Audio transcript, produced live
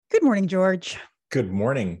Good morning, George. Good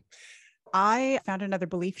morning. I found another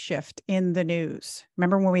belief shift in the news.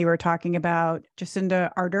 Remember when we were talking about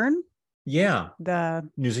Jacinda Ardern? Yeah. The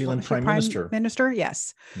New Zealand Prime Minister?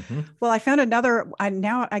 Yes. Mm-hmm. Well, I found another.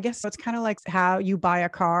 Now, I guess it's kind of like how you buy a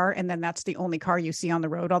car and then that's the only car you see on the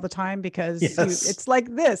road all the time because it's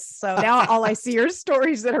like this. So now all I see are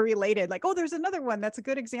stories that are related. Like, oh, there's another one. That's a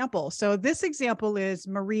good example. So this example is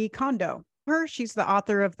Marie Kondo. She's the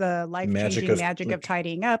author of the life-changing magic of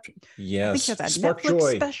tidying up. Yes. I think she has a Spark Netflix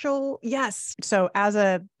Joy special. Yes. So as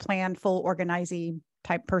a planned, full organizing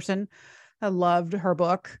type person, I loved her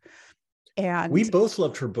book. And we both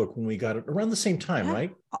loved her book when we got it around the same time,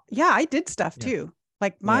 right? Yeah, I did stuff too.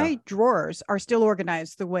 Like my drawers are still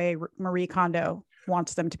organized the way Marie Kondo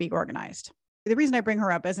wants them to be organized. The reason I bring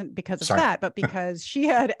her up isn't because of that, but because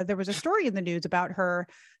there was a story in the news about her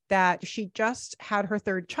that she just had her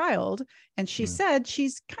third child. And she said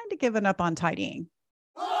she's kind of given up on tidying.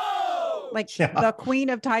 Whoa! Like the queen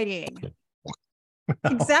of tidying.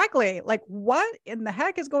 Exactly. Like what in the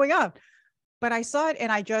heck is going on? But I saw it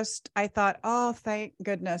and I thought, oh, thank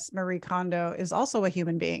goodness Marie Kondo is also a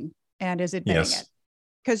human being and is admitting it.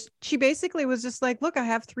 Because she basically was just like, look, I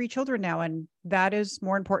have 3 children now, and that is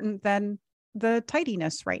more important than the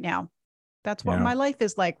tidiness right now. That's what my life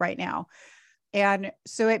is like right now. And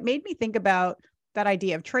so it made me think about that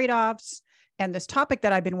idea of trade-offs and this topic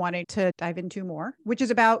that I've been wanting to dive into more, which is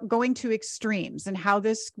about going to extremes and how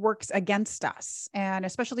this works against us. And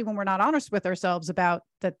especially when we're not honest with ourselves about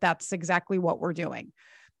that's exactly what we're doing.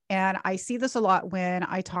 And I see this a lot when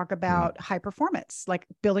I talk about high performance, like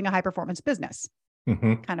building a high performance business,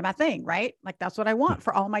 kind of my thing, right? Like that's what I want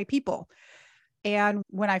for all my people. And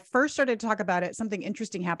when I first started to talk about it, something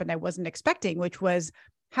interesting happened I wasn't expecting, which was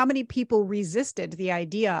how many people resisted the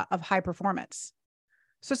idea of high performance.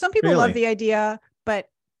 So some people love the idea, but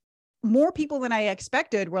more people than I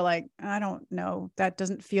expected were like, I don't know, that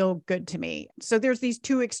doesn't feel good to me. So there's these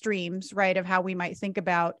 2 extremes, right, of how we might think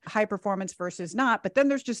about high performance versus not. But then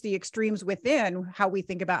there's just the extremes within how we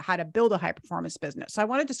think about how to build a high performance business. So I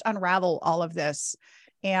want to just unravel all of this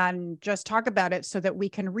and just talk about it so that we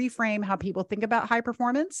can reframe how people think about high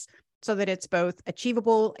performance so that it's both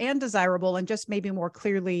achievable and desirable and just maybe more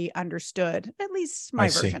clearly understood, at least my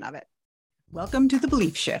version of it. Welcome to The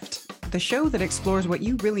Belief Shift, the show that explores what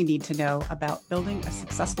you really need to know about building a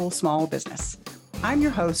successful small business. I'm your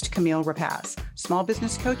host, Camille Rapaz, small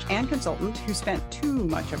business coach and consultant who spent too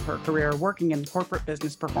much of her career working in corporate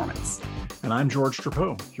business performance. And I'm George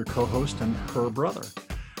Drapeau, your co-host and her brother.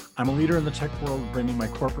 I'm a leader in the tech world, bringing my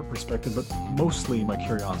corporate perspective, but mostly my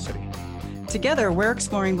curiosity. Together, we're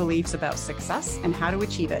exploring beliefs about success and how to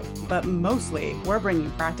achieve it, but mostly we're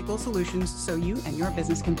bringing practical solutions so you and your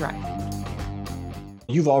business can thrive.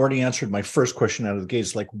 You've already answered my first question out of the gate.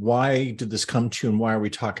 It's like, why did this come to you and why are we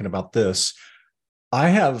talking about this? I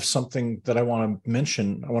have something that I want to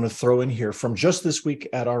mention. I want to throw in here from just this week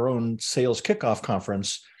at our own sales kickoff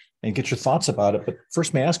conference and get your thoughts about it. But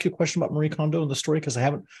first, may I ask you a question about Marie Kondo and the story? Because I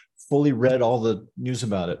haven't fully read all the news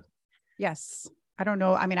about it. Yes. I don't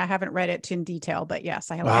know. I mean, I haven't read it in detail, but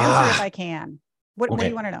yes, I will answer if I can. What do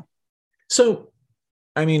you want to know? So,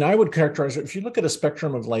 I mean, I would characterize it, if you look at a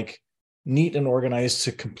spectrum of like neat and organized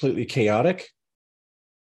to completely chaotic,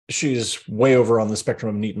 she's way over on the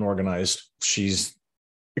spectrum of neat and organized. She's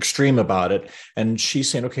extreme about it. And she's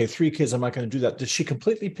saying, okay, 3 kids, I'm not going to do that. Did she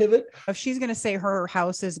completely pivot? If she's going to say her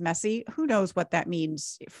house is messy, who knows what that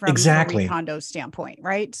means from Marie Kondo's standpoint,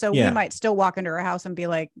 right? So we might still walk into her house and be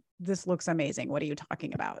like, this looks amazing. What are you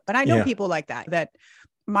talking about? But I know people like that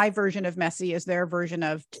my version of messy is their version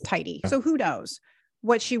of tidy. So who knows?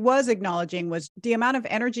 What she was acknowledging was the amount of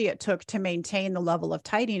energy it took to maintain the level of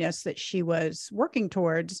tidiness that she was working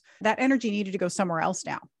towards. That energy needed to go somewhere else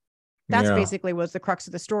now. That's basically was the crux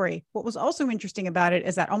of the story. What was also interesting about it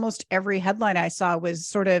is that almost every headline I saw was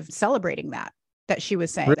sort of celebrating that she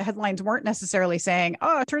was saying. The headlines weren't necessarily saying,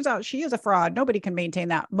 oh, it turns out she is a fraud. Nobody can maintain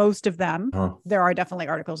that. Most of them, there are definitely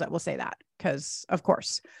articles that will say that because of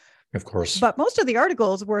course. But most of the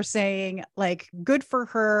articles were saying like, good for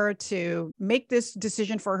her to make this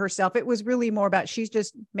decision for herself. It was really more about she's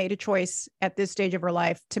just made a choice at this stage of her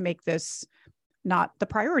life to make this not the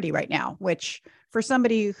priority right now, which for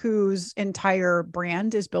somebody whose entire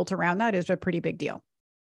brand is built around that is a pretty big deal.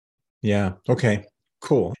 Yeah. Okay,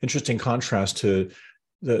 cool. Interesting contrast to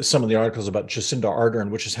some of the articles about Jacinda Ardern,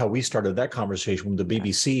 which is how we started that conversation when the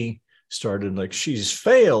BBC started, like, she's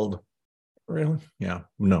failed. Really? Yeah.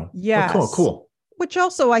 No. Yeah. Cool. Which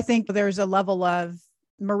also, I think there's a level of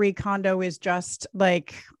Marie Kondo is just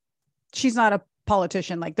like, she's not a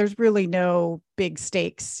politician. Like there's really no big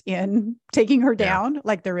stakes in taking her down,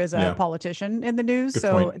 like there is a politician in the news. Good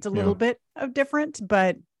so point. it's a little bit of different,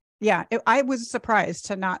 but I was surprised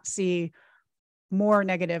to not see more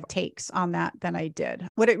negative takes on that than I did.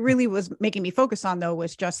 What it really was making me focus on, though,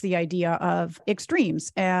 was just the idea of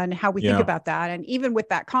extremes and how we think about that. And even with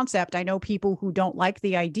that concept, I know people who don't like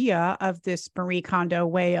the idea of this Marie Kondo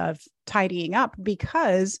way of tidying up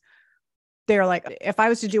because they're like, if I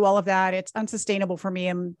was to do all of that, it's unsustainable for me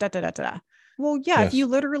and da, da, da, da. Well, if you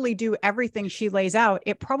literally do everything she lays out,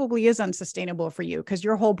 it probably is unsustainable for you because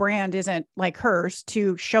your whole brand isn't like hers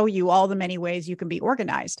to show you all the many ways you can be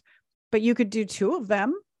organized. But you could do 2 of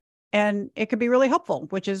them and it could be really helpful,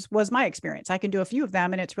 which was my experience. I can do a few of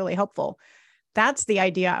them and it's really helpful. That's the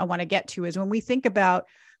idea I want to get to, is when we think about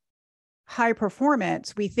high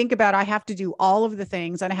performance, we think about, I have to do all of the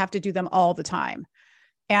things and I have to do them all the time.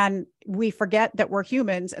 And we forget that we're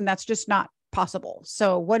humans and that's just not possible.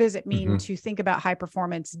 So what does it mean to think about high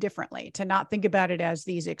performance differently, to not think about it as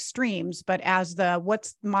these extremes, but as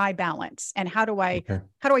what's my balance and how do I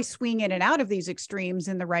swing in and out of these extremes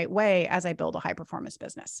in the right way as I build a high performance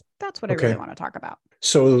business? That's what I really want to talk about.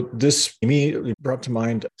 So this immediately brought to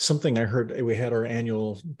mind something I heard. We had our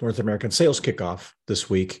annual North American sales kickoff this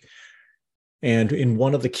week. And in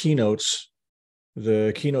one of the keynotes,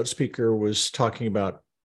 the keynote speaker was talking about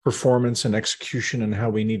performance and execution and how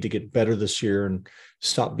we need to get better this year and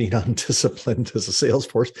stop being undisciplined as a sales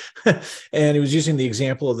force. And he was using the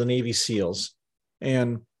example of the Navy SEALs.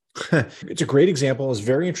 And it's a great example. It's a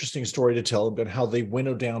very interesting story to tell about how they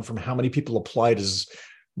winnowed down from how many people applied as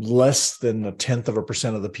less than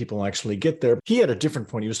 1/10% of the people actually get there. He had a different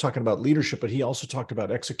point. He was talking about leadership, but he also talked about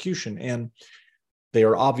execution. And they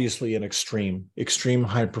are obviously an extreme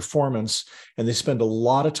high performance, and they spend a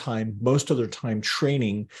lot of time, most of their time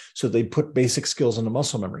training, so they put basic skills into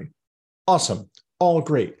muscle memory. Awesome, all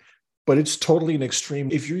great, but it's totally an extreme.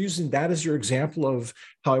 If you're using that as your example of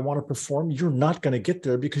how I want to perform, you're not going to get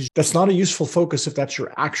there because that's not a useful focus if that's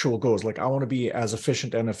your actual goals. Like, I want to be as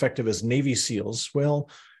efficient and effective as Navy SEALs. Well,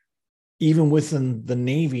 even within the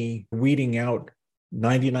Navy, weeding out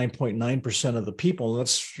 99.9% of the people,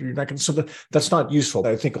 that's not useful.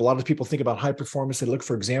 I think a lot of people think about high performance, they look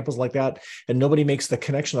for examples like that, and nobody makes the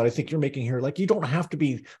connection that I think you're making here. Like, you don't have to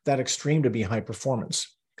be that extreme to be high performance.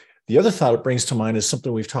 The other thought it brings to mind is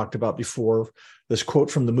something we've talked about before, this quote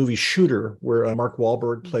from the movie Shooter, where Mark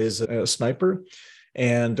Wahlberg plays a sniper.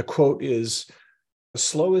 And the quote is,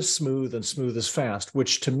 "Slow is smooth and smooth is fast,"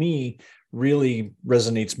 which to me really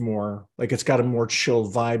resonates more. Like, it's got a more chill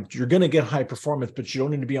vibe. You're going to get high performance, but you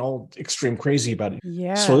don't need to be all extreme crazy about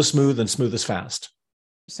it. Slow is smooth and smooth is fast.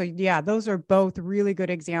 So those are both really good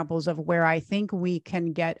examples of where I think we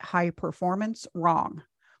can get high performance wrong,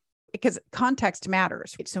 because context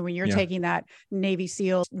matters. So when you're taking that Navy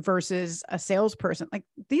SEAL versus a salesperson, like,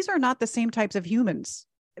 these are not the same types of humans.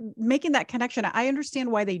 Making that connection, I understand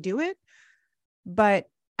why they do it, but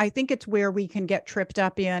I think it's where we can get tripped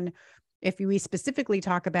up in, if we specifically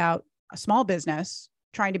talk about a small business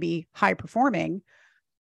trying to be high performing,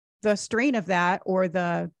 the strain of that, or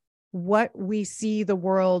what we see the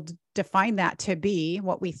world define that to be,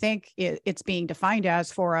 what we think it's being defined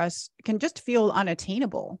as for us, can just feel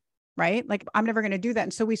unattainable, right? Like, I'm never going to do that.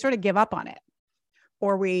 And so we sort of give up on it,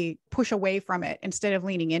 or we push away from it instead of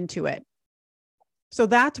leaning into it. So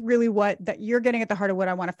that's really that you're getting at the heart of what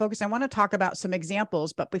I want to focus. I want to talk about some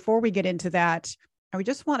examples, but before we get into that, I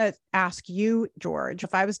just want to ask you, George,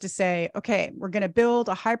 if I was to say, okay, we're going to build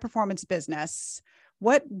a high performance business,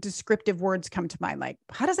 what descriptive words come to mind? Like,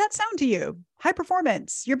 how does that sound to you? High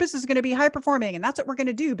performance, your business is going to be high performing, and that's what we're going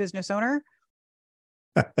to do, business owner.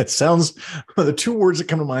 It sounds, the 2 words that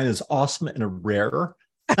come to mind is awesome and rare.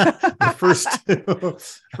 The first two.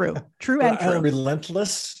 True and true.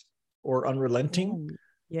 Relentless or unrelenting. Ooh,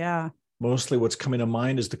 yeah. Mostly what's coming to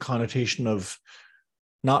mind is the connotation of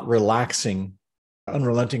not relaxing.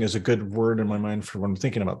 Unrelenting is a good word in my mind for when I'm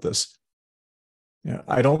thinking about this.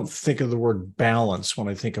 I don't think of the word balance when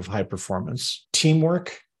I think of high performance.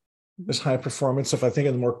 Teamwork is high performance. If I think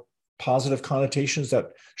of the more positive connotations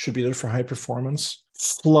that should be there for high performance.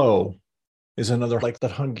 Flow is another, like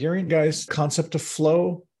that Hungarian guy's concept of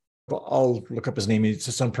flow. I'll look up his name. It's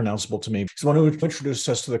just unpronounceable to me. He's the one who introduced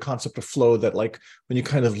us to the concept of flow, that like when you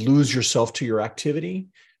kind of lose yourself to your activity,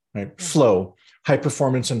 right? Yeah. Flow. High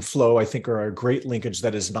performance and flow, I think, are a great linkage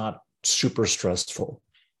that is not super stressful.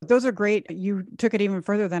 Those are great. You took it even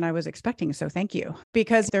further than I was expecting. So thank you.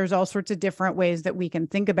 Because there's all sorts of different ways that we can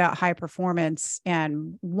think about high performance.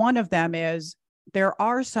 And one of them is, there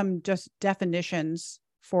are some just definitions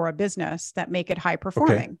for a business that make it high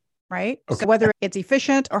performing. right? Okay. So whether it's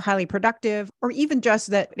efficient or highly productive, or even just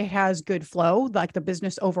that it has good flow, like the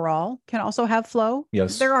business overall can also have flow.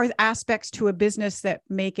 Yes. There are aspects to a business that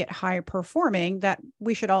make it high performing that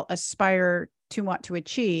we should all aspire to want to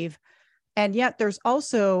achieve. And yet there's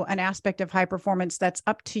also an aspect of high performance that's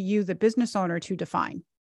up to you, the business owner, to define.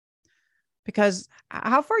 Because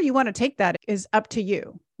how far you want to take that is up to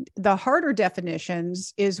you. The harder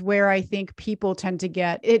definitions is where I think people tend to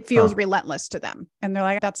get, it feels relentless to them. And they're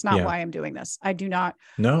like, that's not why I'm doing this. I do not,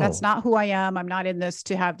 that's not who I am. I'm not in this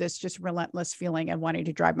to have this just relentless feeling of wanting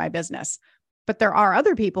to drive my business. But there are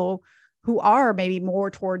other people who are maybe more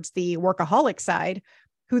towards the workaholic side,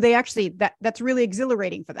 who they actually, that's really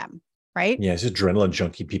exhilarating for them, right? Yeah, it's adrenaline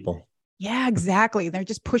junkie people. Yeah, exactly. They're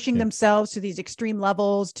just pushing themselves to these extreme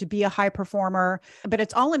levels to be a high performer, but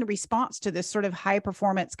it's all in response to this sort of high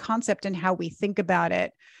performance concept and how we think about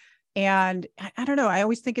it. And I don't know, I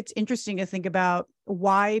always think it's interesting to think about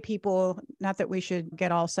why people, not that we should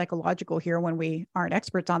get all psychological here when we aren't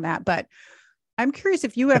experts on that, but I'm curious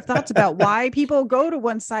if you have thoughts about why people go to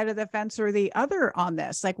one side of the fence or the other on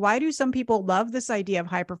this. Like, why do some people love this idea of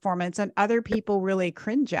high performance and other people really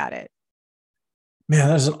cringe at it? Man,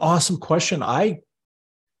 that's an awesome question. I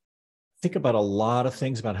think about a lot of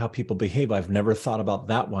things about how people behave. I've never thought about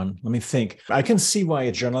that one. Let me think. I can see why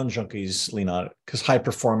adrenaline junkies lean on it, because high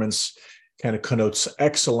performance kind of connotes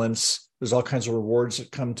excellence. There's all kinds of rewards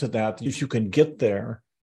that come to that. If you can get there,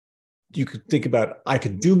 you could think about, I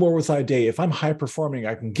could do more with my day. If I'm high performing,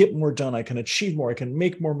 I can get more done. I can achieve more. I can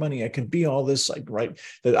make more money. I can be all this, like, right?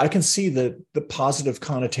 That I can see the positive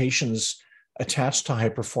connotations attached to high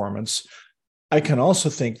performance. I can also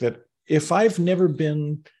think that if I've never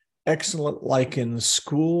been excellent, like in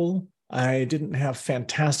school, I didn't have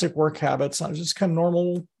fantastic work habits, I was just kind of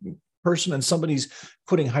normal person, and somebody's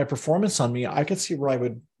putting high performance on me, I could see where I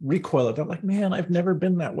would recoil at that. Like, man, I've never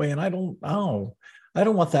been that way. And I don't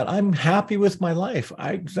want that. I'm happy with my life.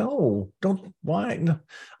 Why? No.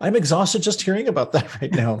 I'm exhausted just hearing about that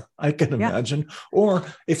right now. I can imagine. Or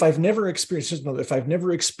if I've never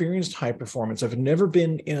experienced high performance, I've never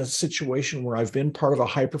been in a situation where I've been part of a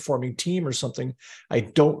high performing team or something, I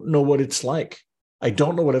don't know what it's like.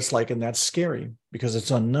 And that's scary because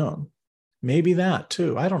it's unknown. Maybe that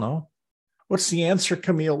too. I don't know. What's the answer,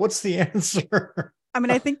 Camille? What's the answer? I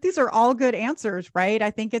mean, I think these are all good answers, right?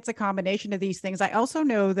 I think it's a combination of these things. I also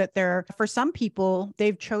know that for some people,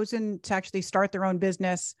 they've chosen to actually start their own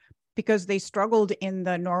business because they struggled in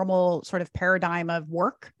the normal sort of paradigm of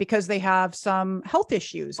work, because they have some health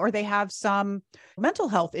issues or they have some mental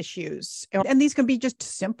health issues. And these can be just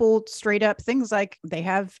simple, straight up things like they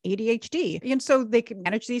have ADHD. And so they can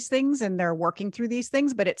manage these things and they're working through these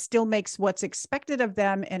things, but it still makes what's expected of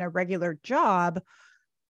them in a regular job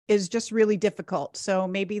is just really difficult. So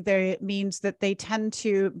maybe it means that they tend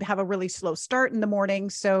to have a really slow start in the morning.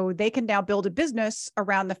 So they can now build a business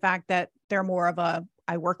around the fact that they're more of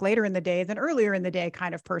I work later in the day than earlier in the day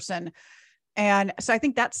kind of person. And so I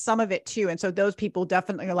think that's some of it too. And so those people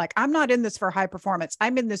definitely are like, I'm not in this for high performance.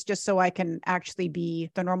 I'm in this just so I can actually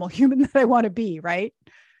be the normal human that I want to be, right?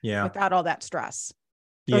 Yeah. Without all that stress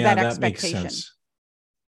or that expectation. Makes sense.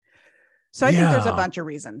 So I think there's a bunch of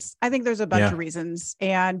reasons.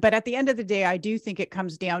 But at the end of the day, I do think it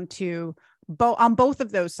comes down to on both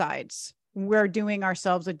of those sides, we're doing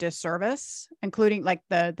ourselves a disservice, including like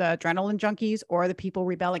the adrenaline junkies or the people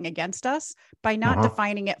rebelling against us, by not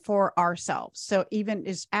defining it for ourselves. So even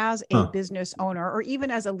as a business owner or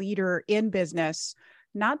even as a leader in business,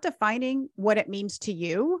 not defining what it means to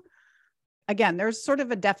you. Again, there's sort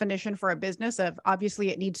of a definition for a business of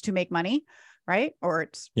obviously it needs to make money, right? Or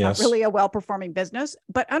it's not really a well-performing business.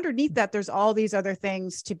 But underneath that, there's all these other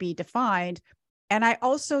things to be defined. And I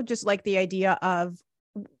also just like the idea of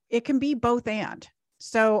it can be both and.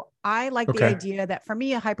 So I like the idea that for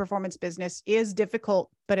me, a high-performance business is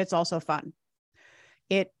difficult, but it's also fun.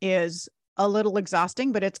 It is a little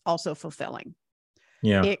exhausting, but it's also fulfilling.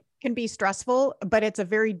 Yeah. It can be stressful, but it's a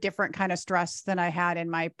very different kind of stress than I had in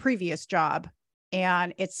my previous job.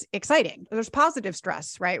 And it's exciting. There's positive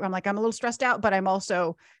stress, right? Where I'm like, I'm a little stressed out, but I'm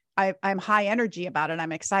also, I'm high energy about it.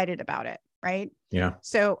 I'm excited about it. Right. Yeah.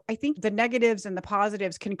 So I think the negatives and the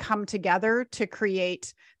positives can come together to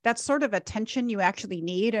create that sort of a tension you actually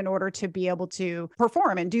need in order to be able to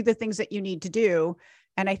perform and do the things that you need to do.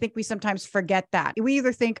 And I think we sometimes forget that. We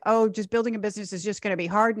either think, oh, just building a business is just going to be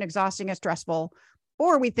hard and exhausting and stressful,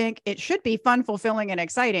 or we think it should be fun, fulfilling, and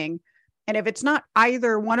exciting. And if it's not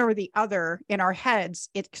either one or the other in our heads,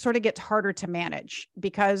 it sort of gets harder to manage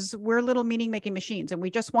because we're little meaning-making machines and we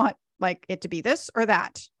just want like it to be this or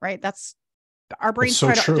that, right? That's our brains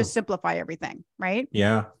try to just simplify everything, right?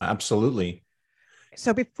 Yeah, absolutely.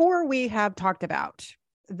 So before we have talked about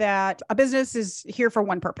that a business is here for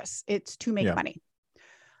one purpose, it's to make money.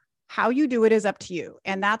 How you do it is up to you.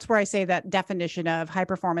 And that's where I say that definition of high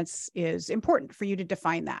performance is important for you to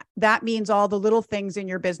define that. That means all the little things in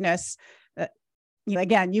your business.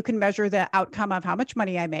 Again, you can measure the outcome of how much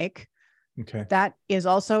money I make. Okay. That is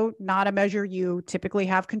also not a measure you typically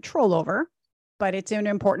have control over, but it's an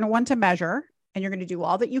important one to measure. And you're going to do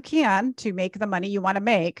all that you can to make the money you want to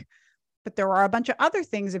make. But there are a bunch of other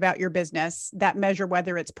things about your business that measure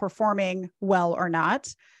whether it's performing well or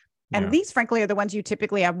not. And these, frankly, are the ones you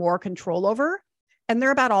typically have more control over. And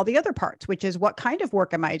they're about all the other parts, which is what kind of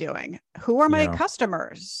work am I doing? Who are my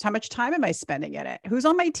customers? How much time am I spending in it? Who's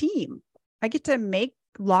on my team? I get to make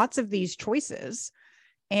lots of these choices.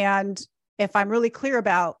 And if I'm really clear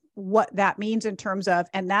about what that means in terms of,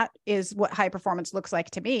 and that is what high performance looks like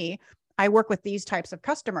to me, I work with these types of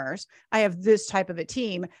customers, I have this type of a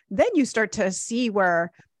team, then you start to see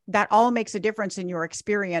where that all makes a difference in your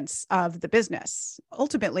experience of the business.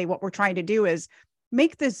 Ultimately, what we're trying to do is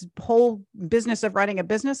make this whole business of running a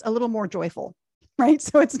business a little more joyful, right?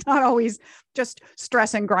 So it's not always just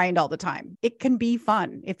stress and grind all the time. It can be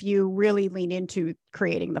fun if you really lean into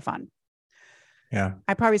creating the fun. Yeah.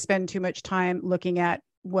 I probably spend too much time looking at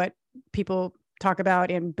what people talk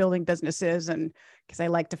about in building businesses, and because I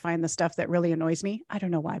like to find the stuff that really annoys me. I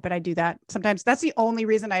don't know why, but I do that. Sometimes that's the only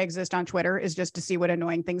reason I exist on Twitter, is just to see what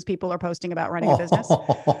annoying things people are posting about running a business.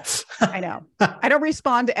 I know. I don't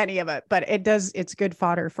respond to any of it, but it's good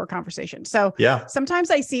fodder for conversation. So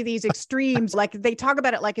sometimes I see these extremes, like they talk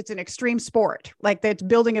about it like it's an extreme sport, like that's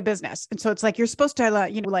building a business. And so it's like, you're supposed to,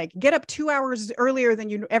 like get up 2 hours earlier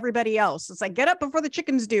than everybody else. It's like, get up before the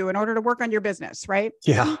chickens do in order to work on your business. Right.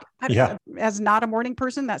 Yeah. As not a morning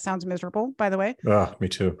person, that sounds miserable, by the way. Me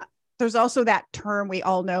too. There's also that term we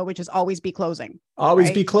all know, which is always be closing.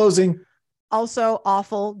 Always be closing. Also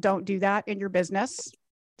awful. Don't do that in your business.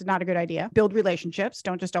 It's not a good idea. Build relationships.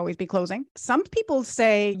 Don't just always be closing. Some people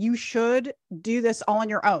say you should do this all on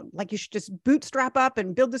your own. Like you should just bootstrap up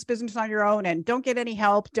and build this business on your own and don't get any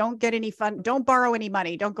help. Don't get any fun. Don't borrow any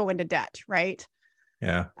money. Don't go into debt. Right.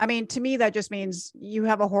 Yeah. I mean, to me, that just means you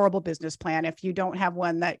have a horrible business plan if you don't have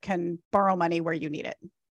one that can borrow money where you need it.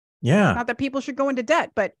 Yeah. Not that people should go into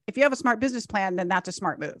debt, but if you have a smart business plan, then that's a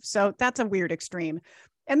smart move. So that's a weird extreme.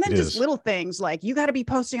 And then just little things like you got to be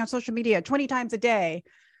posting on social media 20 times a day.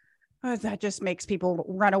 That just makes people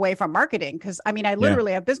run away from marketing. Cause I mean, I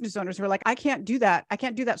literally have business owners who are like, I can't do that. I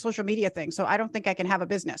can't do that social media thing. So I don't think I can have a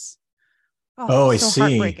business. I see.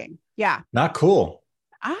 Heartbreaking. Yeah. Not cool.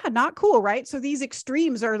 Not cool, right? So these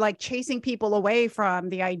extremes are like chasing people away from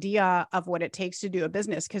the idea of what it takes to do a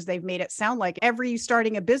business, because they've made it sound like every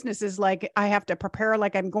starting a business is like, I have to prepare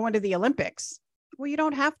like I'm going to the Olympics. Well, you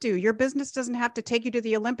don't have to. Your business doesn't have to take you to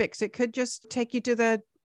the Olympics. It could just take you to the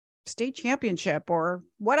state championship or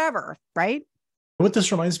whatever, right? What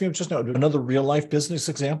this reminds me of just now, another real life business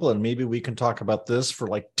example, and maybe we can talk about this for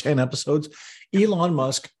like 10 episodes. Elon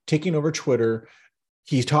Musk taking over Twitter.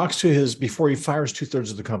 He talks to before he fires 2/3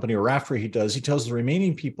 of the company, or after he does, he tells the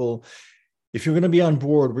remaining people, if you're going to be on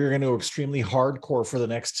board, we're going to go extremely hardcore for the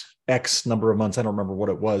next X number of months. I don't remember what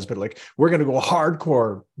it was, but like, we're going to go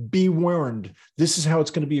hardcore, be warned. This is how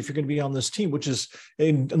it's going to be if you're going to be on this team, which is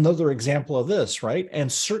another example of this, right?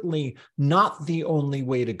 And certainly not the only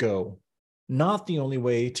way to go, not the only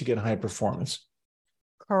way to get high performance.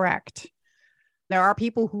 Correct. There are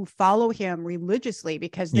people who follow him religiously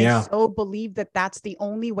because they so believe that that's the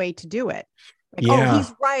only way to do it. Like, oh,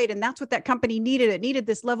 he's right. And that's what that company needed. It needed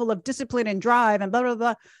this level of discipline and drive and blah, blah,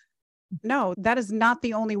 blah. No, that is not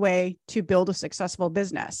the only way to build a successful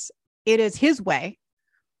business. It is his way.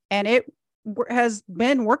 And it has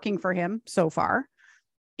been working for him so far.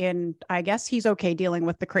 And I guess he's okay dealing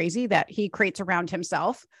with the crazy that he creates around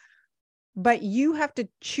himself. But you have to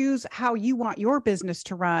choose how you want your business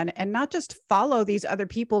to run and not just follow these other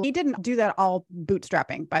people. He didn't do that all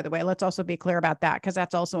bootstrapping, by the way. Let's also be clear about that, because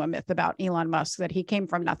that's also a myth about Elon Musk, that he came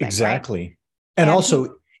from nothing. Exactly. Right? And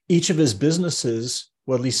also each of his businesses,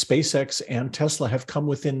 well, at least SpaceX and Tesla, have come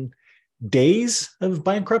within days of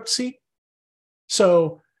bankruptcy.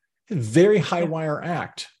 So very high wire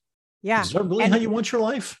act. Yeah. Is that really how you want your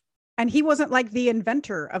life? And he wasn't like the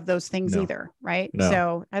inventor of those things either, right? No.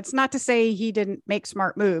 So that's not to say he didn't make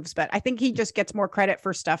smart moves, but I think he just gets more credit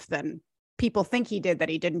for stuff than people think he did that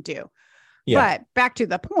he didn't do. Yeah. But back to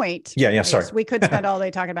the point. Yeah. Sorry. We could spend all day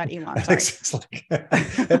talking about Elon. Sorry.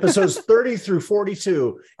 Episodes 30 through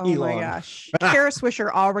 42. Oh Elon. my gosh. Kara Swisher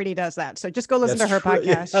already does that. So just go listen to her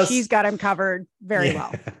podcast. Yes. She's got him covered very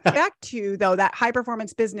well. Back to, though, that high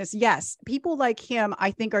performance business. Yes. People like him, I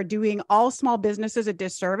think, are doing all small businesses a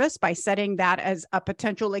disservice by setting that as a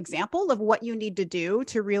potential example of what you need to do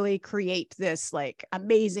to really create this like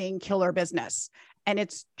amazing killer business. And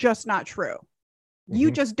it's just not true. You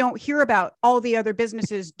just don't hear about all the other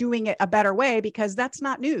businesses doing it a better way because that's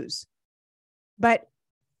not news. But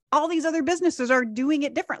all these other businesses are doing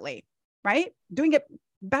it differently, right? Doing it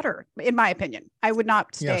better, in my opinion. I would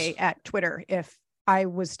not stay at Twitter if I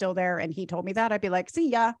was still there and he told me that. I'd be like, see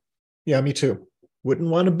ya. Yeah, me too. Wouldn't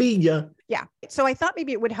want to be ya. Yeah. So I thought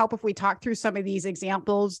maybe it would help if we talk through some of these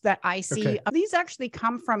examples that I see. Okay. These actually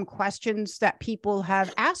come from questions that people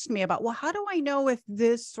have asked me about, well, how do I know if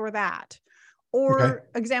this or that? Or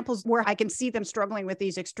examples where I can see them struggling with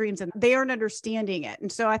these extremes and they aren't understanding it. And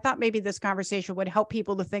so I thought maybe this conversation would help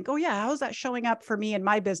people to think, oh yeah, how is that showing up for me in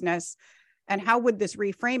my business? And how would this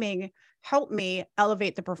reframing help me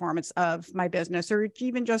elevate the performance of my business or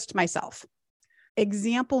even just myself?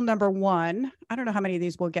 Example number one, I don't know how many of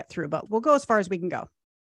these we'll get through, but we'll go as far as we can go.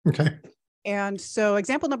 Okay. And so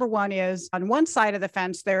example number one is on one side of the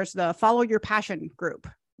fence, there's the follow your passion group.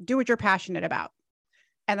 Do what you're passionate about.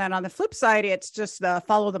 And then on the flip side, it's just the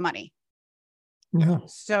follow the money. Yeah.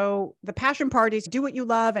 So the passion part is do what you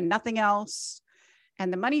love and nothing else.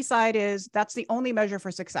 And the money side is that's the only measure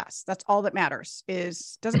for success. That's all that matters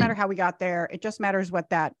doesn't matter how we got there. It just matters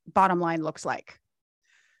what that bottom line looks like.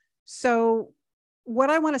 So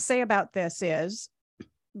what I want to say about this is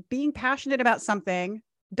being passionate about something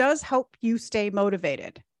does help you stay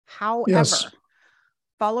motivated. However,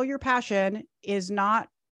 follow your passion is not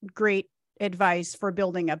great advice for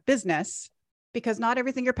building a business because not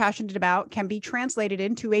everything you're passionate about can be translated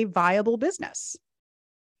into a viable business.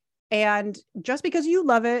 And just because you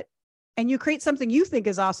love it and you create something you think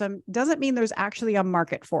is awesome doesn't mean there's actually a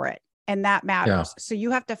market for it. And that matters. Yeah. So you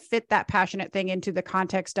have to fit that passionate thing into the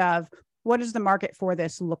context of what does the market for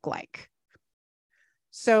this look like?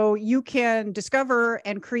 So you can discover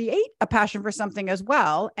and create a passion for something as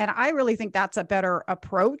well. And I really think that's a better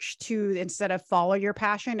approach to instead of follow your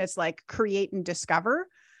passion, it's like create and discover.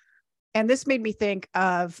 And this made me think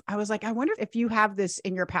of, I was like, I wonder if you have this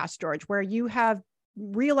in your past, George, where you have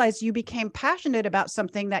realized you became passionate about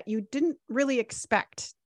something that you didn't really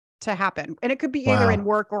expect to happen. And it could be either in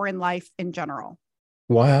work or in life in general.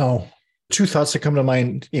 Wow. Two thoughts that come to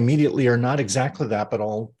mind immediately are not exactly that, but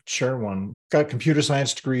I'll share one. Got computer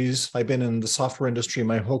science degrees. I've been in the software industry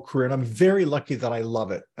my whole career, and I'm very lucky that I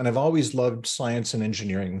love it. And I've always loved science and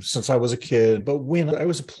engineering since I was a kid. But when I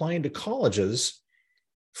was applying to colleges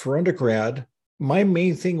for undergrad, my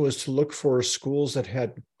main thing was to look for schools that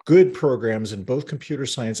had good programs in both computer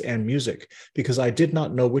science and music, because I did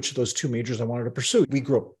not know which of those two majors I wanted to pursue. We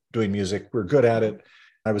grew up doing music. We're good at it.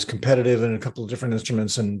 I was competitive in a couple of different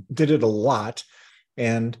instruments and did it a lot.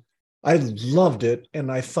 And I loved it.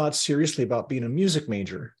 And I thought seriously about being a music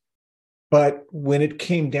major. But when it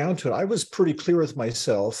came down to it, I was pretty clear with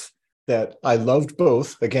myself that I loved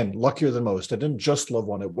both. Again, luckier than most. I didn't just love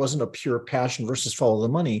one. It wasn't a pure passion versus follow the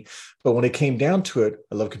money. But when it came down to it,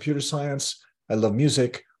 I love computer science. I love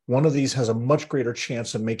music. One of these has a much greater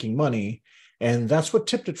chance of making money. And that's what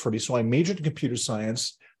tipped it for me. So I majored in computer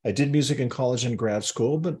science. I did music in college and grad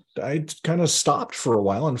school, but I kind of stopped for a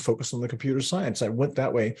while and focused on the computer science. I went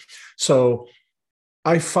that way. So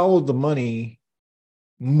I followed the money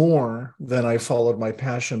more than I followed my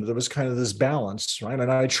passion. But there was kind of this balance, right?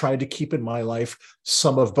 And I tried to keep in my life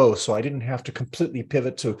some of both. So I didn't have to completely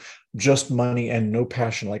pivot to just money and no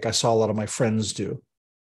passion like I saw a lot of my friends do.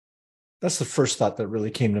 That's the first thought that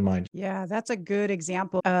really came to mind. Yeah, that's a good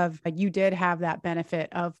example of you did have that benefit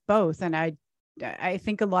of both. And I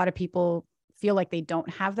think a lot of people feel like they don't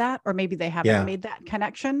have that, or maybe they haven't made that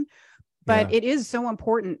connection. But it is so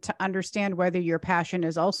important to understand whether your passion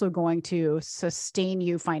is also going to sustain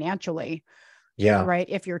you financially. Yeah. Right.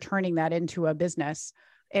 If you're turning that into a business.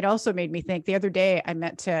 It also made me think the other day, I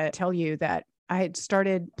meant to tell you that I had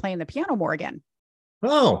started playing the piano more again.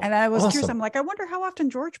 Oh, and I was curious. I'm like, I wonder how often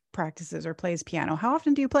George practices or plays piano. How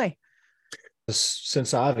often do you play?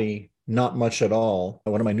 Since Avi, not much at all.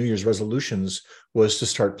 One of my New Year's resolutions was to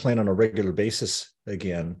start playing on a regular basis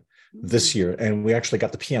again this year. And we actually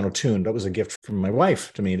got the piano tuned. That was a gift from my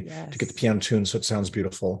wife to me to get the piano tuned so it sounds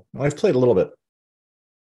beautiful. I've played a little bit.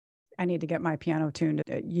 I need to get my piano tuned.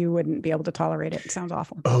 You wouldn't be able to tolerate it. It sounds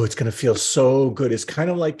awful. Oh, it's going to feel so good. It's kind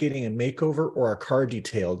of like getting a makeover or a car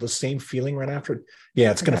detailed. The same feeling right after. Yeah,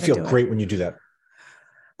 it's going to feel great when you do that.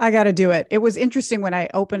 I got to do it. It was interesting when I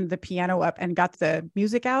opened the piano up and got the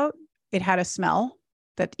music out. It had a smell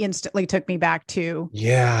that instantly took me back to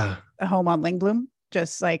a home on Lingbloom.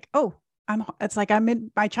 Just like, oh, it's like I'm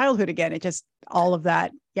in my childhood again. It just, all of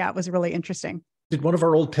that. Yeah, it was really interesting. Did one of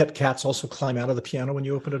our old pet cats also climb out of the piano when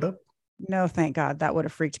you opened it up? No, thank God. That would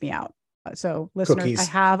have freaked me out. So listeners, Cookies.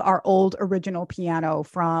 I have our old original piano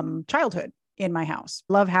from childhood in my house.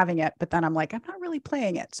 Love having it, but then I'm like, I'm not really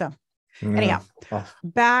playing it. So anyhow,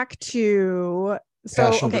 back to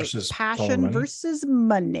passion versus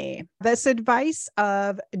money. This advice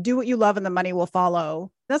of do what you love and the money will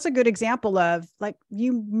follow. That's a good example of, like,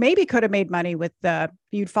 you maybe could have made money with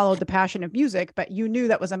you'd followed the passion of music, but you knew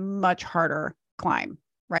that was a much harder climb,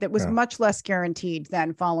 right? It was much less guaranteed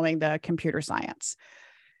than following the computer science.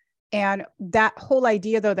 And that whole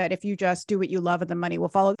idea, though, that if you just do what you love and the money will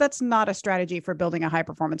follow, that's not a strategy for building a high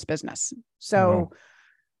performance business. So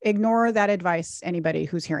ignore that advice, anybody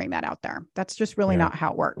who's hearing that out there. That's just really not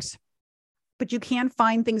how it works. But you can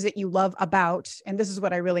find things that you love about, and this is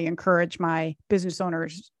what I really encourage my business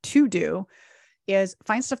owners to do, is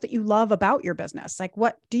find stuff that you love about your business. Like,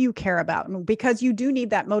 what do you care about? And because you do need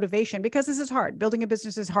that motivation, because this is hard. Building a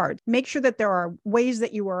business is hard. Make sure that there are ways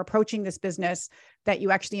that you are approaching this business that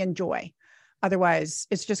you actually enjoy. Otherwise,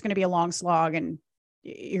 it's just going to be a long slog and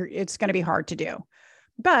it's going to be hard to do.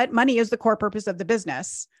 But money is the core purpose of the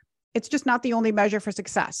business. It's just not the only measure for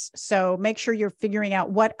success. So make sure you're figuring out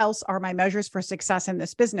what else are my measures for success in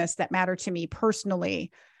this business that matter to me personally,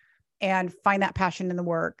 and find that passion in the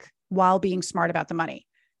work while being smart about the money.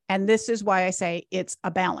 And this is why I say it's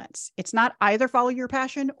a balance. It's not either follow your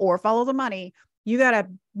passion or follow the money. You got to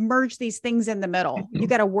merge these things in the middle. You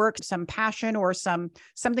got to work some passion or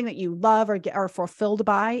something that you love or are fulfilled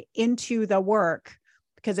by into the work.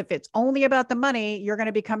 Because if it's only about the money, you're going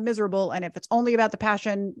to become miserable. And if it's only about the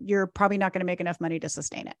passion, you're probably not going to make enough money to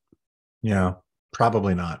sustain it. Yeah,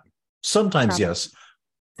 probably not. Sometimes, yes.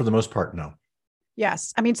 For the most part, no.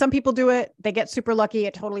 Yes. I mean, some people do it. They get super lucky.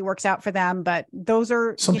 It totally works out for them. But those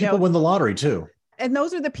are, some people win the lottery too. And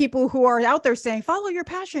those are the people who are out there saying, follow your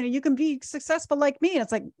passion and you can be successful like me. And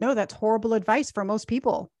it's like, no, that's horrible advice for most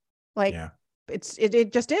people. Like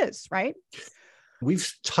it just is, right?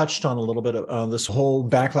 We've touched on a little bit of this whole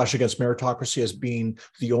backlash against meritocracy as being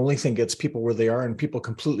the only thing gets people where they are, and people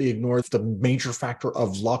completely ignore the major factor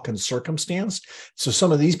of luck and circumstance. So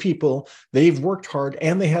some of these people, they've worked hard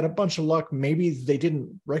and they had a bunch of luck. Maybe they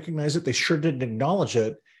didn't recognize it. They sure didn't acknowledge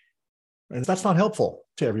it. And that's not helpful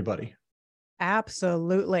to everybody.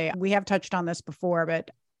 Absolutely. We have touched on this before,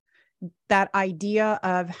 but that idea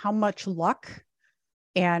of how much luck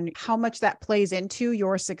and how much that plays into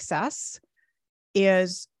your success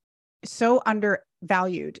is so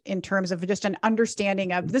undervalued in terms of just an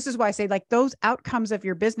understanding of, this is why I say, like, those outcomes of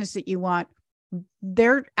your business that you want,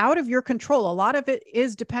 they're out of your control. A lot of it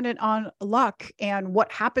is dependent on luck and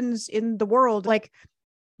what happens in the world. Like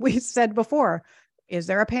we said before, is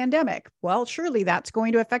there a pandemic? Well, surely that's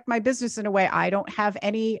going to affect my business in a way I don't have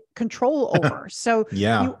any control over. So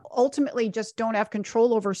you ultimately just don't have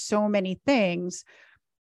control over so many things.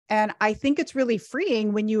 And I think it's really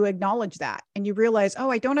freeing when you acknowledge that and you realize,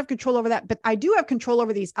 oh, I don't have control over that, but I do have control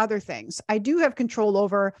over these other things. I do have control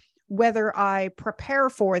over whether I prepare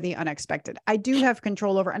for the unexpected. I do have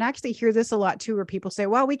control over, and I actually hear this a lot too, where people say,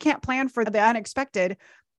 well, we can't plan for the unexpected.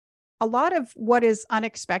 A lot of what is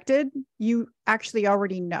unexpected, you actually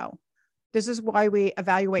already know. This is why we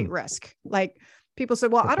evaluate risk. Like people say,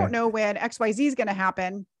 well, I don't know when XYZ is going to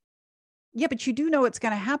happen. Yeah, but you do know it's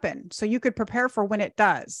going to happen. So you could prepare for when it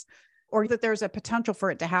does, or that there's a potential for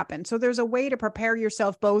it to happen. So there's a way to prepare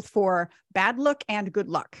yourself both for bad luck and good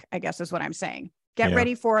luck, I guess is what I'm saying. Get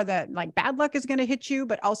ready for the, like, bad luck is going to hit you,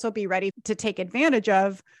 but also be ready to take advantage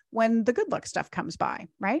of when the good luck stuff comes by,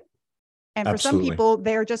 right? And for some people,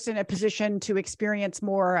 they're just in a position to experience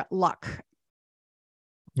more luck.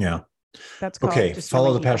 Yeah. That's called just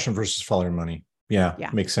follow the passion versus follow your money. Yeah.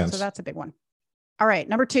 Makes sense. So that's a big one. All right.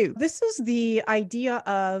 Number 2, this is the idea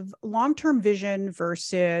of long-term vision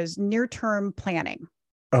versus near-term planning.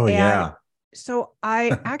 Oh, and so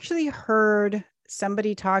I actually heard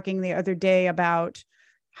somebody talking the other day about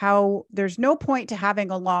how there's no point to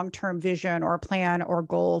having a long-term vision or plan or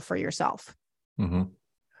goal for yourself. Mm-hmm.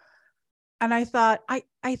 And I thought,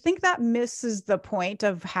 I think that misses the point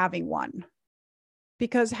of having one,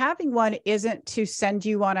 because having one isn't to send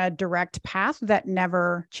you on a direct path that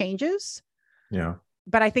never changes. Yeah.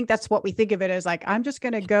 But I think that's what we think of it as, like, I'm just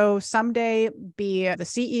going to go someday be the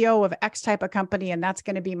CEO of X type of company, and that's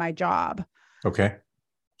going to be my job. Okay.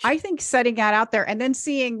 I think setting that out there and then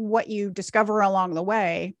seeing what you discover along the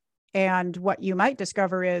way And what you might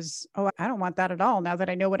discover is, oh, I don't want that at all. Now that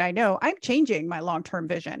I know what I know, I'm changing my long-term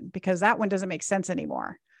vision because that one doesn't make sense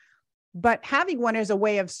anymore. But having one is a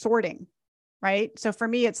way of sorting, right? So for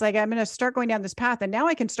me, it's like, I'm going to start going down this path. And now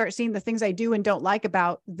I can start seeing the things I do and don't like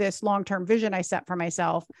about this long-term vision I set for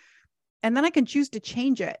myself. And then I can choose to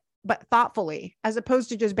change it, but thoughtfully, as opposed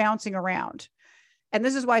to just bouncing around. And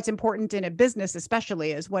this is why it's important in a business,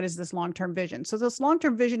 especially, is what is this long-term vision? So this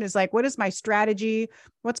long-term vision is like, what is my strategy?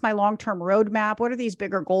 What's my long-term roadmap? What are these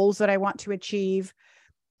bigger goals that I want to achieve?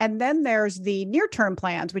 And then there's the near-term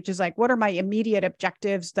plans, which is like, what are my immediate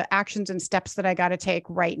objectives, the actions and steps that I got to take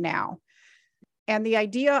right now? And the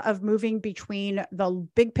idea of moving between the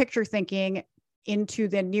big picture thinking into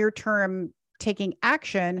the near-term taking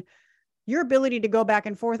action, your ability to go back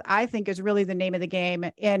and forth, I think, is really the name of the game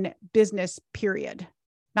in business, period.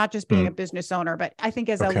 Not just being a business owner, but I think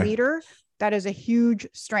as a leader, that is a huge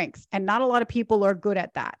strength. And not a lot of people are good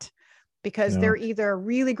at that because they're either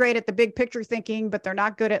really great at the big picture thinking, but they're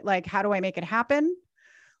not good at like, how do I make it happen?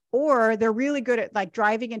 Or they're really good at like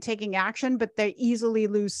driving and taking action, but they easily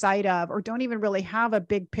lose sight of, or don't even really have a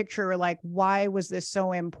big picture, like, why was this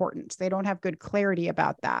so important? They don't have good clarity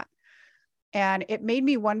about that. And it made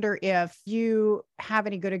me wonder if you have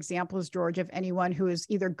any good examples, George, of anyone who is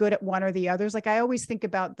either good at one or the others. Like I always think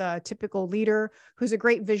about the typical leader who's a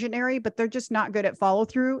great visionary, but they're just not good at follow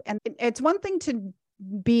through. And it's one thing to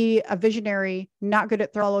be a visionary, not good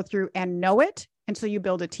at follow through and know it. And so you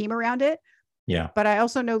build a team around it. Yeah. But I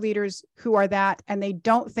also know leaders who are that, and they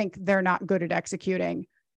don't think they're not good at executing,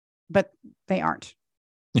 but they aren't.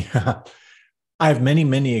 Yeah. I have many,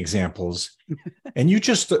 many examples. And you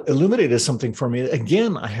just illuminated something for me.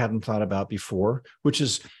 Again, I hadn't thought about before, which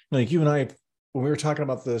is like you and I, when we were talking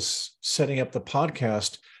about this, setting up the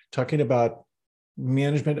podcast, talking about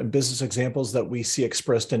management and business examples that we see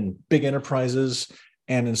expressed in big enterprises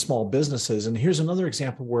and in small businesses. And here's another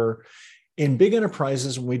example where in big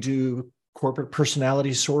enterprises, when we do corporate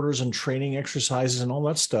personality sorters and training exercises and all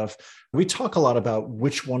that stuff, we talk a lot about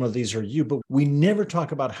which one of these are you, but we never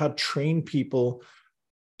talk about how to train people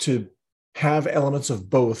to have elements of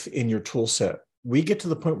both in your tool set. We get to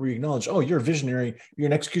the point where you acknowledge, oh, you're a visionary, you're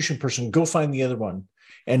an execution person, go find the other one.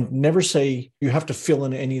 And never say you have to fill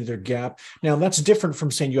in any other gap. Now, that's different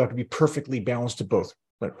from saying you have to be perfectly balanced to both.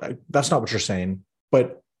 But that's not what you're saying.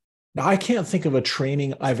 But I can't think of a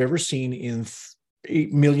training I've ever seen in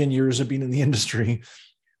 8 million years of being in the industry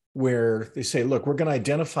where they say, look, we're going to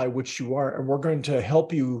identify which you are, and we're going to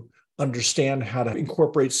help you understand how to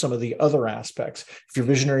incorporate some of the other aspects. If you're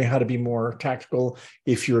visionary, how to be more tactical.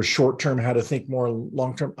 If you're short-term, how to think more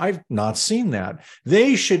long-term. I've not seen that.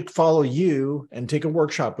 They should follow you and take a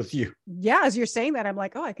workshop with you. Yeah. As you're saying that, I'm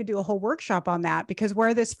like, oh, I could do a whole workshop on that, because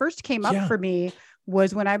where this first came up for me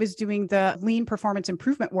was when I was doing the lean performance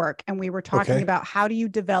improvement work. And we were talking about how do you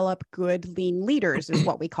develop good lean leaders is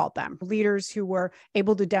what we called them. Leaders who were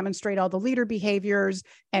able to demonstrate all the leader behaviors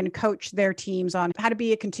and coach their teams on how to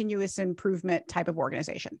be a continuous improvement type of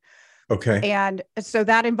organization. Okay. And so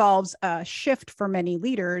that involves a shift for many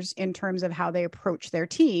leaders in terms of how they approach their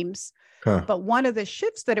teams. But one of the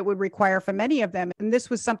shifts that it would require for many of them, and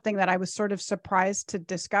this was something that I was sort of surprised to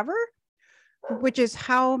discover, which is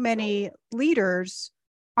how many leaders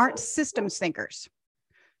aren't systems thinkers.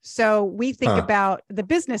 So we think about the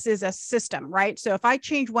business as a system, right? So if I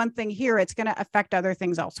change one thing here, it's going to affect other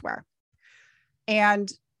things elsewhere. And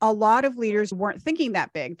a lot of leaders weren't thinking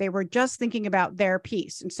that big. They were just thinking about their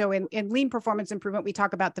piece. And so in lean performance improvement, we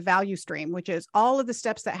talk about the value stream, which is all of the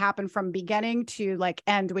steps that happen from beginning to like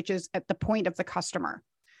end, which is at the point of the customer.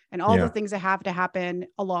 And all the things that have to happen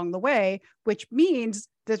along the way, which means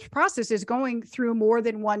this process is going through more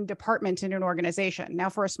than one department in an organization. Now,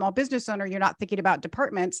 for a small business owner, you're not thinking about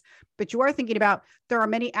departments, but you are thinking about there are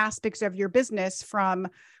many aspects of your business, from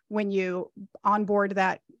when you onboard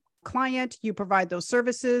that client, you provide those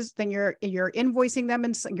services, then you're invoicing them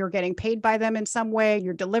and you're getting paid by them in some way,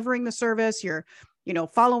 you're delivering the service, you're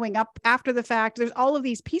following up after the fact. There's all of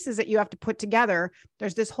these pieces that you have to put together.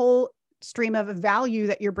 There's this whole stream of value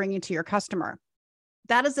that you're bringing to your customer.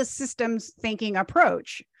 That is a systems thinking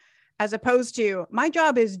approach, as opposed to my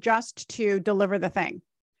job is just to deliver the thing,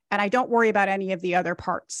 and I don't worry about any of the other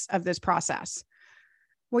parts of this process.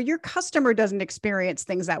 Well, your customer doesn't experience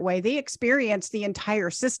things that way. They experience the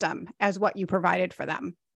entire system as what you provided for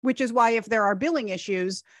them, which is why if there are billing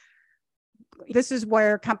issues, this is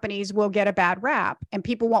where companies will get a bad rap and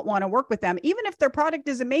people won't want to work with them. Even if their product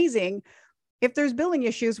is amazing, if there's billing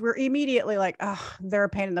issues, we're immediately like, oh, they're a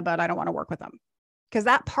pain in the butt. I don't want to work with them, because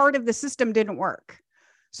that part of the system didn't work.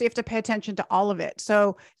 So you have to pay attention to all of it.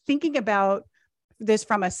 So thinking about this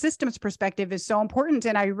from a systems perspective is so important.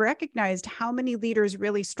 And I recognized how many leaders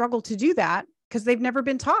really struggle to do that because they've never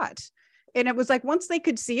been taught. And it was like, once they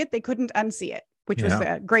could see it, they couldn't unsee it, which was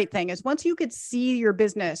the great thing is once you could see your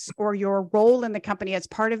business or your role in the company as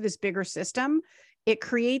part of this bigger system, it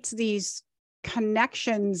creates these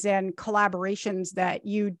connections and collaborations that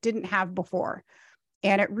you didn't have before.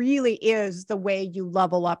 And it really is the way you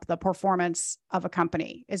level up the performance of a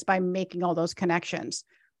company is by making all those connections.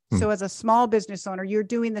 So as a small business owner, you're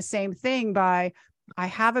doing the same thing by, I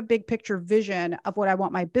have a big picture vision of what I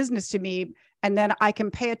want my business to be. And then I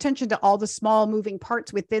can pay attention to all the small moving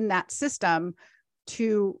parts within that system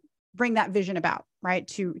to bring that vision about, right?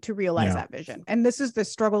 To realize that vision. And this is the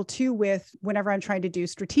struggle too with whenever I'm trying to do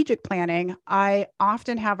strategic planning, I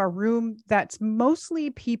often have a room that's mostly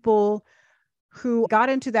people who got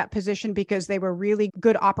into that position because they were really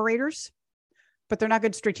good operators, but they're not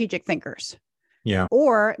good strategic thinkers. Yeah.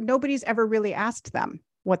 Or nobody's ever really asked them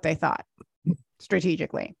what they thought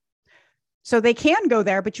strategically. So they can go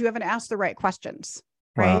there, but you haven't asked the right questions,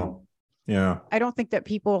 right? Wow. Yeah. I don't think that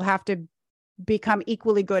people have to become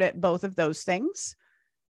equally good at both of those things.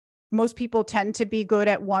 Most people tend to be good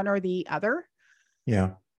at one or the other.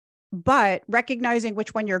 Yeah. But recognizing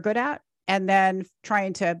which one you're good at and then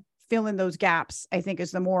trying to fill in those gaps, I think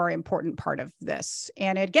is the more important part of this.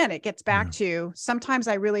 And again, it gets back to sometimes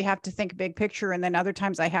I really have to think big picture. And then other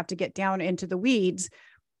times I have to get down into the weeds.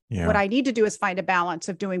 Yeah. What I need to do is find a balance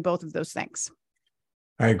of doing both of those things.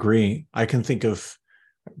 I agree. I can think of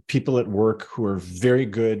people at work who are very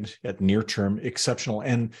good at near term, exceptional.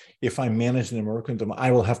 And if I manage them and work with them,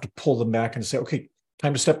 I will have to pull them back and say, okay,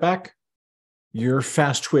 time to step back. You're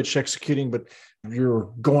fast twitch executing, but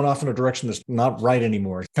you're going off in a direction that's not right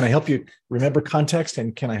anymore. Can I help you remember context?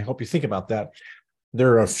 And can I help you think about that?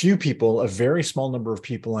 There are a few people, a very small number of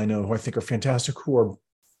people I know who I think are fantastic, who are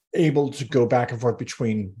able to go back and forth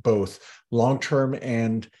between both long-term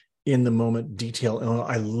and in the moment detail. And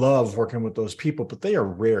I love working with those people, but they are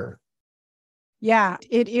rare. Yeah,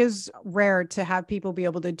 it is rare to have people be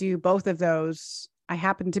able to do both of those. I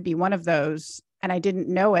happen to be one of those, and I didn't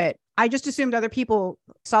know it. I just assumed other people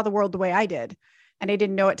saw the world the way I did. And I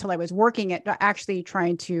didn't know it till I was working at actually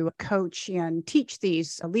trying to coach and teach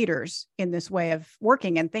these leaders in this way of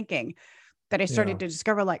working and thinking, that I started to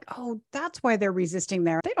discover like, oh, that's why they're resisting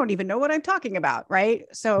there. They don't even know what I'm talking about. Right.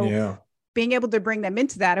 So being able to bring them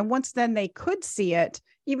into that. And once then they could see it,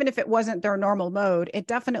 even if it wasn't their normal mode, it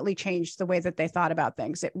definitely changed the way that they thought about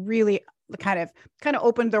things. It really kind of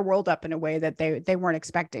opened their world up in a way that they weren't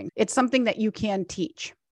expecting. It's something that you can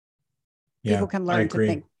teach. People can learn to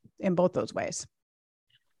think in both those ways.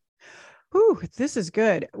 Whew, this is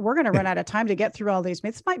good. We're going to run out of time to get through all these.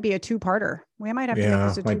 This might be a two-parter. We might have to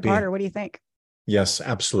make this a two-parter. What do you think? Yes,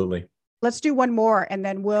 absolutely. Let's do one more and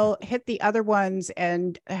then we'll hit the other ones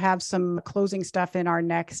and have some closing stuff in our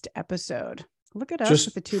next episode. Look at us just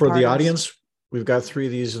with the two for parters. The audience. We've got 3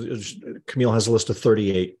 of these. Camille has a list of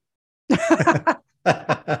 38.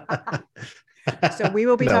 So we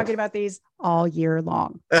will be talking about these all year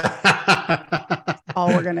long. All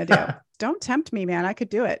we're going to do. Don't tempt me, man. I could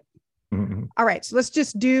do it. Mm-hmm. All right. So let's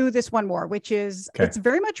just do this one more, which is, it's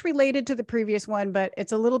very much related to the previous one, but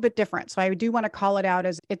it's a little bit different. So I do want to call it out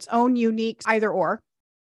as its own unique either or,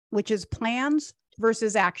 which is plans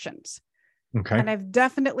versus actions. Okay. And I've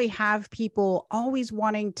definitely have people always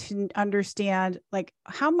wanting to understand like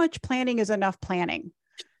how much planning is enough planning,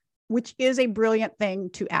 which is a brilliant thing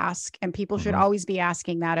to ask. And people should always be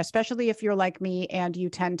asking that, especially if you're like me and you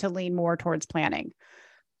tend to lean more towards planning.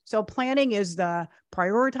 So planning is the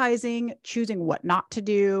prioritizing, choosing what not to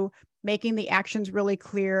do, making the actions really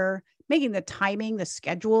clear, making the timing, the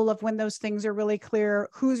schedule of when those things are really clear,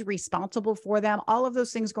 who's responsible for them, all of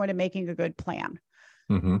those things go into making a good plan.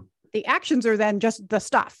 Mm-hmm. The actions are then just the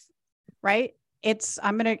stuff, right?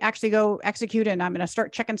 I'm going to actually go execute and I'm going to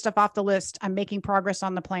start checking stuff off the list. I'm making progress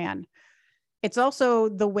on the plan. It's also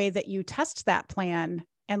the way that you test that plan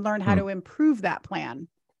and learn how to improve that plan.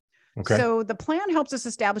 Okay. So the plan helps us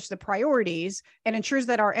establish the priorities and ensures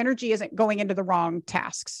that our energy isn't going into the wrong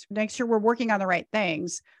tasks. Make sure we're working on the right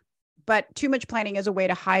things, but too much planning is a way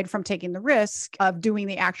to hide from taking the risk of doing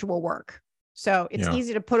the actual work. So it's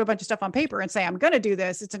easy to put a bunch of stuff on paper and say, I'm going to do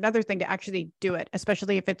this. It's another thing to actually do it,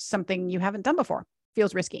 especially if it's something you haven't done before.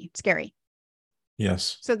 Feels risky, scary.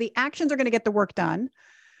 Yes. So the actions are going to get the work done.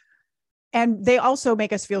 And they also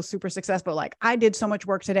make us feel super successful. Like I did so much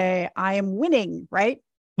work today. I am winning, right?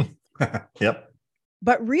 Yep.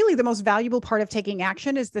 But really the most valuable part of taking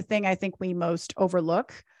action is the thing I think we most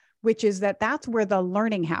overlook, which is that that's where the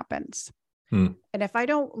learning happens. And if I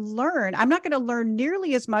don't learn, I'm not going to learn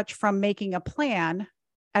nearly as much from making a plan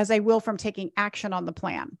as I will from taking action on the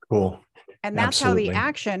plan. Cool. And that's Absolutely. how the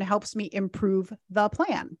action helps me improve the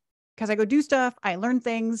plan. Because I go do stuff, I learn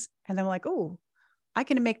things, and then I'm like, oh, I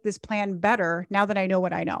can make this plan better now that I know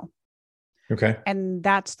what I know. Okay. And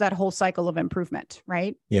that's that whole cycle of improvement,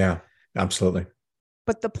 right? Yeah, absolutely.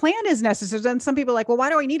 But the plan is necessary. Then some people are like, well, why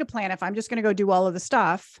do I need a plan if I'm just going to go do all of the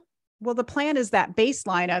stuff? Well, the plan is that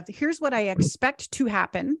baseline of here's what I expect to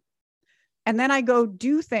happen. And then I go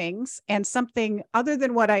do things, and something other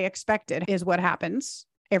than what I expected is what happens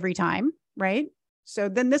every time, right? So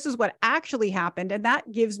then this is what actually happened. And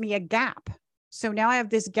that gives me a gap. So now I have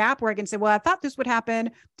this gap where I can say, well, I thought this would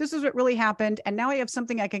happen. This is what really happened. And now I have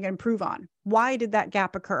something I can improve on. Why did that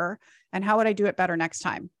gap occur? And how would I do it better next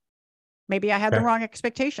time? Maybe I had the wrong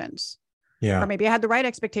expectations. Yeah. Or maybe I had the right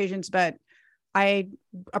expectations, but I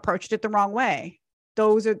approached it the wrong way.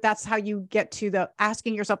 That's how you get to the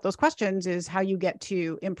asking yourself those questions, is how you get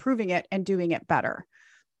to improving it and doing it better.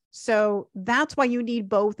 So that's why you need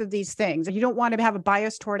both of these things. You don't want to have a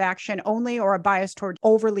bias toward action only or a bias toward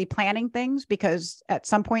overly planning things, because at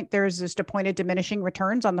some point there's this point of diminishing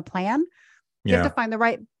returns on the plan. You have to find the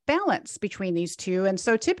right balance between these two. And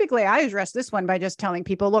so typically I address this one by just telling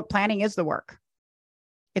people, look, planning is the work.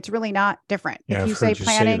 It's really not different. If you say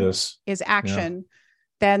planning is action,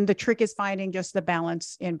 then the trick is finding just the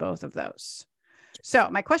balance in both of those. So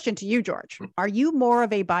my question to you, George, are you more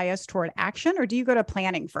of a bias toward action, or do you go to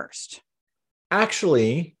planning first?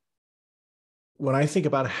 Actually, when I think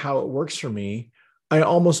about how it works for me, I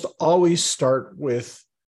almost always start with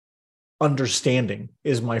understanding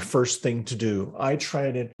is my first thing to do. I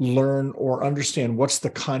try to learn or understand what's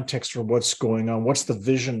the context or what's going on, what's the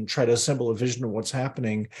vision, try to assemble a vision of what's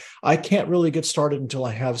happening. I can't really get started until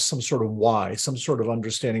I have some sort of why, some sort of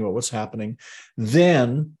understanding of what's happening.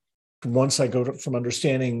 Then once I go from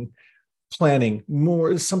understanding, planning,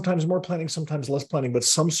 sometimes more planning, sometimes less planning, but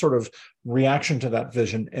some sort of reaction to that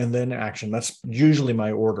vision, and then action. That's usually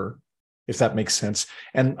my order, if that makes sense.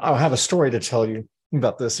 And I'll have a story to tell you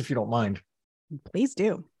about this, if you don't mind. Please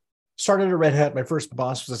do. Started at Red Hat. My first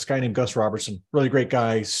boss was this guy named Gus Robertson. Really great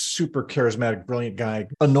guy, super charismatic, brilliant guy,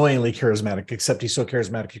 annoyingly charismatic, except he's so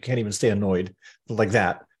charismatic you can't even stay annoyed like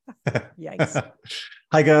that. Yikes.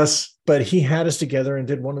 Hi, Gus. But he had us together and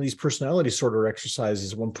did one of these personality sorter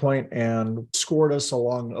exercises at one point and scored us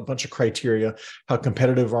along a bunch of criteria. How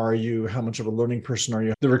competitive are you? How much of a learning person are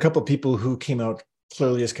you? There were a couple of people who came out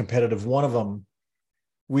clearly as competitive. One of them,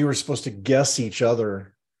 we were supposed to guess each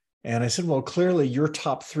other. And I said, well, clearly your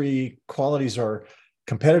top three qualities are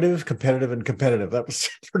competitive, competitive, and competitive. That was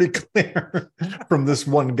pretty clear from this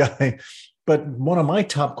one guy. But one of my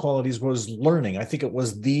top qualities was learning. I think it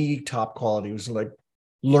was the top quality. It was like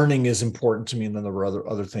learning is important to me. And then there were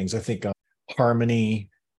other things. I think harmony,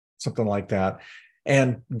 something like that.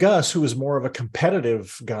 And Gus, who was more of a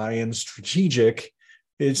competitive guy and strategic,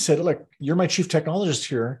 it said, look, you're my chief technologist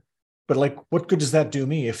here, but like, what good does that do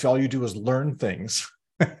me if all you do is learn things?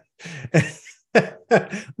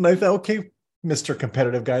 And I thought, okay, Mr.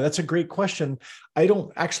 Competitive Guy, that's a great question. I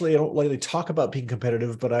don't really talk about being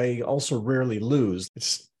competitive, but I also rarely lose.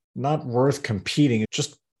 It's not worth competing.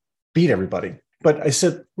 Just beat everybody. But I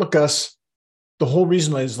said, look, Gus, the whole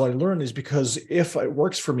reason I learn is because if it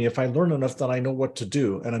works for me, if I learn enough, then I know what to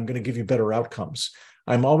do, and I'm going to give you better outcomes.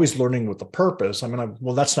 I'm always learning with a purpose. I mean,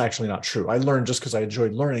 well, that's actually not true. I learn just because I enjoy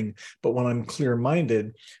learning. But when I'm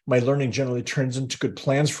clear-minded, my learning generally turns into good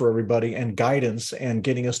plans for everybody and guidance and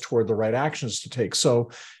getting us toward the right actions to take. So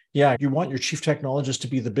yeah, you want your chief technologist to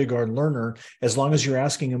be the big R learner, as long as you're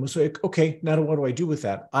asking him, so, okay, now what do I do with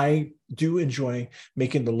that? I do enjoy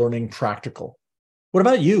making the learning practical. What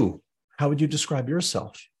about you? How would you describe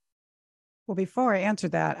yourself? Well, before I answer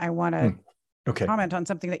that, I want to comment on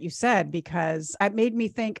something that you said, because it made me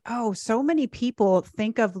think, oh, so many people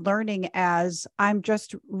think of learning as I'm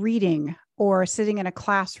just reading or sitting in a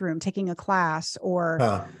classroom, taking a class,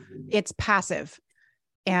 or it's passive.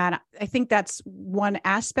 And I think that's one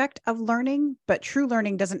aspect of learning, but true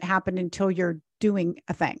learning doesn't happen until you're doing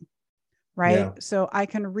a thing, right? Yeah. So I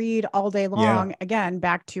can read all day long, again,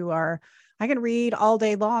 back to I can read all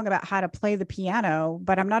day long about how to play the piano,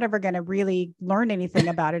 but I'm not ever going to really learn anything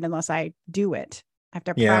about it unless I do it. I have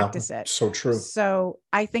to practice it. So true. So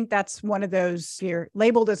I think that's one of those, you're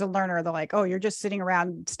labeled as a learner. They're like, oh, you're just sitting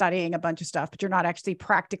around studying a bunch of stuff, but you're not actually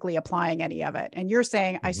practically applying any of it. And you're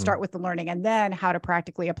saying, I start with the learning and then how to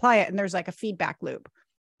practically apply it. And there's like a feedback loop,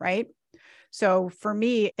 right? So for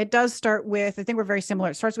me, it does start with, I think we're very similar.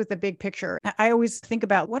 It starts with the big picture. I always think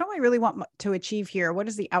about, what do I really want to achieve here? What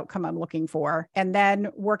is the outcome I'm looking for? And then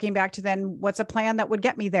working back to then what's a plan that would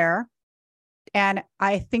get me there? And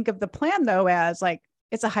I think of the plan though, as like,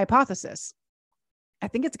 it's a hypothesis. I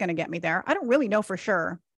think it's going to get me there. I don't really know for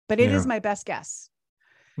sure, but it is my best guess.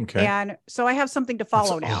 Okay. And so I have something to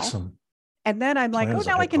follow now. Awesome. And then I'm like, Plans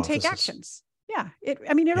now I can hypothesis. take actions. Yeah. It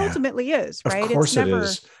ultimately is, right? Of course it's never... it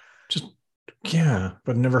is. Just,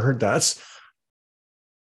 but never heard that.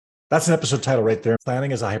 That's an episode title right there.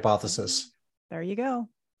 Planning is a hypothesis. There you go.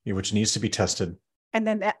 Which needs to be tested. And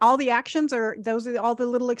then all the actions are all the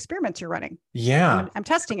little experiments you're running. Yeah. I'm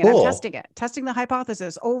testing it. Cool. I'm testing the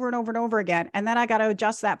hypothesis over and over and over again. And then I got to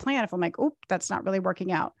adjust that plan if I'm like, oh, that's not really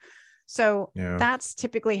working out. So that's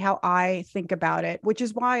typically how I think about it, which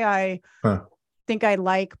is why I think I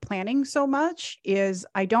like planning so much. Is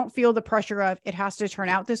I don't feel the pressure of it has to turn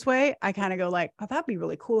out this way. I kind of go like, oh, that'd be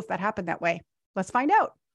really cool if that happened that way. Let's find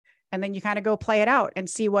out. And then you kind of go play it out and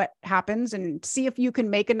see what happens and see if you can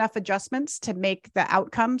make enough adjustments to make the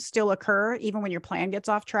outcome still occur, even when your plan gets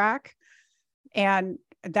off track. And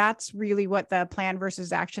that's really what the plan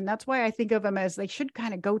versus action. That's why I think of them as they should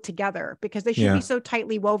kind of go together, because they should be so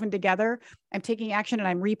tightly woven together. I'm taking action and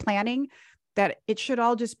I'm replanning, that it should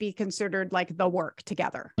all just be considered like the work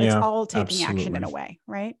together. It's all taking action in a way,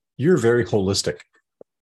 right? You're very holistic.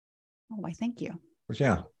 Oh, I thank you.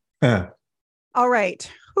 Yeah. All right.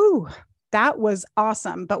 Whew, that was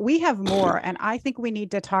awesome. But we have more. And I think we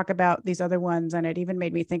need to talk about these other ones. And it even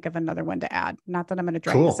made me think of another one to add. Not that I'm going to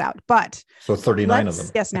drag this out, but. So 39 of them.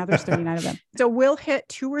 Yes, now there's 39 of them. So we'll hit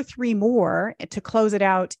 2 or 3 more to close it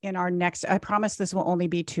out in our next. I promise this will only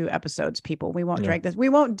be 2 episodes, people. We won't drag this. We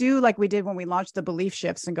won't do like we did when we launched the belief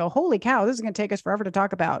shifts and go, holy cow, this is going to take us forever to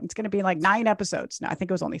talk about. It's going to be like 9 episodes. No, I think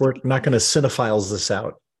it was only 3. We're not going to cinephiles this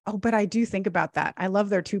out. Oh, but I do think about that. I love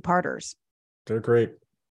their 2-parters. They're great.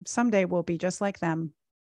 Someday we'll be just like them.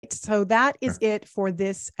 So that is it for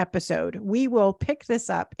this episode. We will pick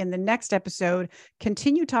this up in the next episode,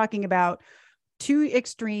 continue talking about 2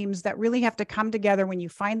 extremes that really have to come together when you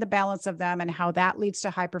find the balance of them and how that leads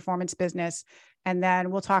to high performance business. And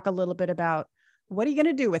then we'll talk a little bit about what are you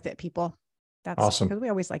going to do with it, people? That's awesome. Because we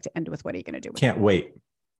always like to end with what are you going to do with it? Can't wait.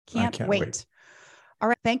 Can't wait. All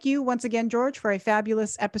right. Thank you once again, George, for a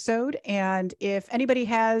fabulous episode. And if anybody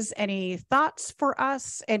has any thoughts for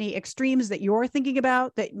us, any extremes that you're thinking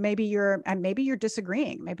about that maybe you're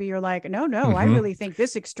disagreeing, maybe you're like, no, I really think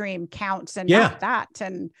this extreme counts and not that.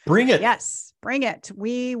 And bring it. Yes, bring it.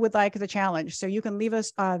 We would like the challenge. So you can leave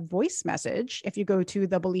us a voice message. If you go to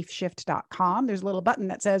thebeliefshift.com, there's a little button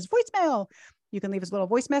that says voicemail. You can leave us a little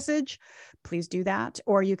voice message. Please do that.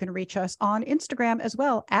 Or you can reach us on Instagram as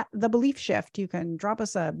well at The Belief Shift. You can drop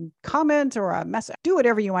us a comment or a message. Do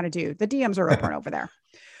whatever you want to do. The DMs are open over there.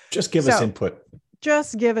 Just give us input.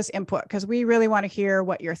 Just give us input, because we really want to hear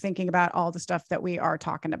what you're thinking about all the stuff that we are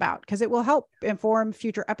talking about, because it will help inform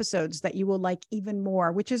future episodes that you will like even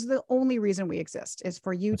more, which is the only reason we exist, is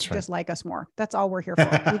for you to just like us more. That's all we're here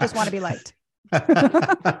for. We just want to be liked.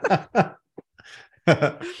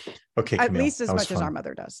 Okay, Camille, at least as much as our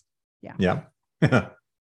mother does. Yeah.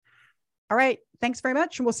 All right. Thanks very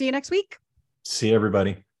much. And we'll see you next week. See you,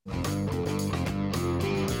 everybody.